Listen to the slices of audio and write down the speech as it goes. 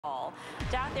Dow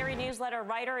Theory newsletter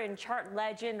writer and chart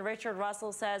legend Richard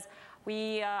Russell says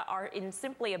we are in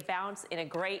simply a bounce in a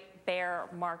great bear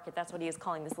market. That's what he is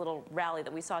calling this little rally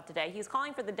that we saw today. He's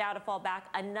calling for the Dow to fall back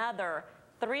another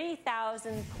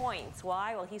 3,000 points.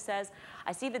 Why? Well, he says,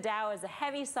 I see the Dow as the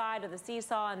heavy side of the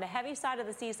seesaw, and the heavy side of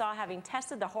the seesaw having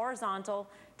tested the horizontal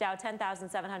Dow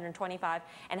 10,725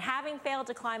 and having failed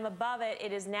to climb above it,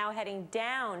 it is now heading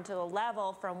down to the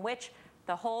level from which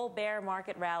the whole bear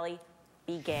market rally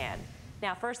began.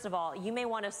 Now, first of all, you may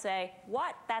want to say,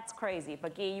 what? That's crazy.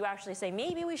 But Guy, you actually say,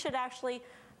 maybe we should actually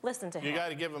listen to him. You got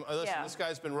to give him, listen, This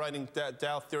guy's been writing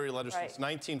Dow Theory Letter since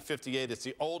 1958. It's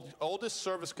the oldest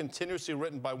service continuously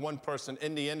written by one person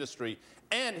in the industry,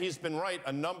 and he's been right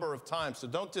a number of times, so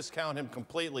don't discount him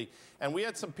completely. And we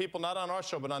had some people, not on our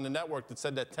show, but on the network, that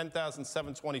said that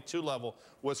 10,722 level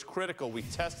was critical. We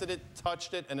tested it,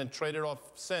 touched it, and then traded off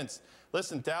since.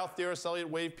 Listen, Dow theorists, Elliott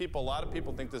Wave people, a lot of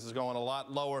people think this is going a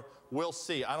lot lower. We'll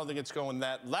see. I don't think it's going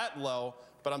that low,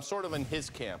 but I'm sort of in his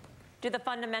camp. Do the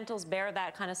fundamentals bear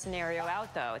that kind of scenario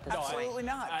out, though, at this point? Absolutely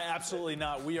not. Absolutely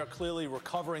not. We are clearly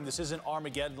recovering. This isn't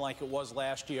Armageddon like it was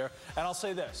last year. And I'll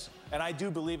say this, and I do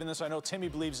believe in this. I know Timmy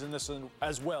believes in this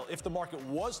as well. If the market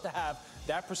was to have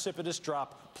that precipitous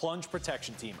drop, plunge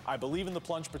protection team. I believe in the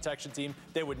plunge protection team.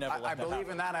 They would never let that happen. I believe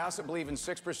in that. I also believe in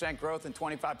 6% growth in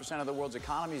 25% of the world's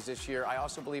economies this year. I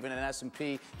also believe in an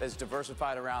S&P that's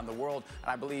diversified around the world.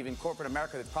 And I believe in corporate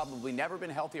America that's probably never been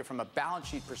healthier from a balance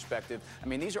sheet perspective. I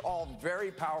mean, these are all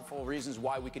very powerful reasons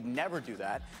why we could never do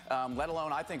that, let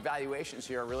alone I think valuations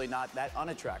here are really not that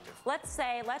unattractive. Let's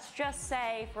just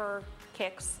say for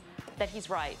kicks that he's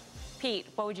right. Pete,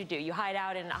 what would you do? You hide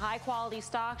out in high-quality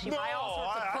stocks? You buy all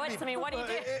sorts of puts? I mean, what do you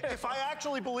do? If I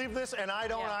actually believe this, and I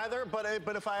don't either, but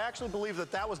if I actually believe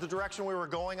that that was the direction we were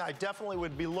going, I definitely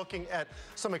would be looking at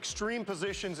some extreme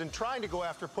positions and trying to go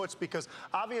after puts, because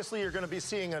obviously you're going to be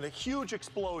seeing a huge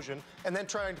explosion and then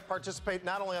trying to participate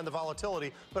not only on the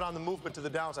volatility, but on the movement to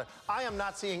the downside. I am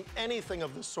not seeing anything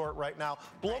of this sort right now.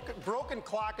 Broken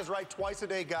clock is right twice a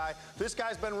day, guy. This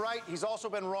guy's been right. He's also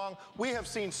been wrong. We have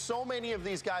seen so many of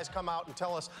these guys come out and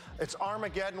tell us it's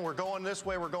Armageddon, we're going this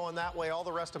way, we're going that way, all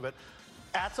the rest of it.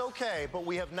 That's okay, but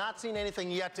we have not seen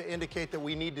anything yet to indicate that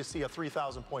we need to see a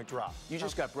 3,000-point drop. You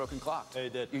just got broken clocked. Yeah, you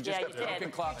did. You just got broken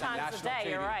clocked on national TV.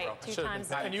 You're right. 2 times a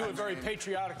day. And you were very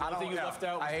patriotic. I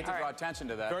hate to draw attention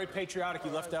to that. Very patriotic.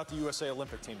 You left out the USA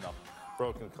Olympic team, though.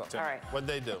 Broken clock. All right. What'd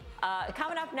they do?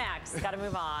 Coming up next, got to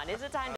move on. Is it time to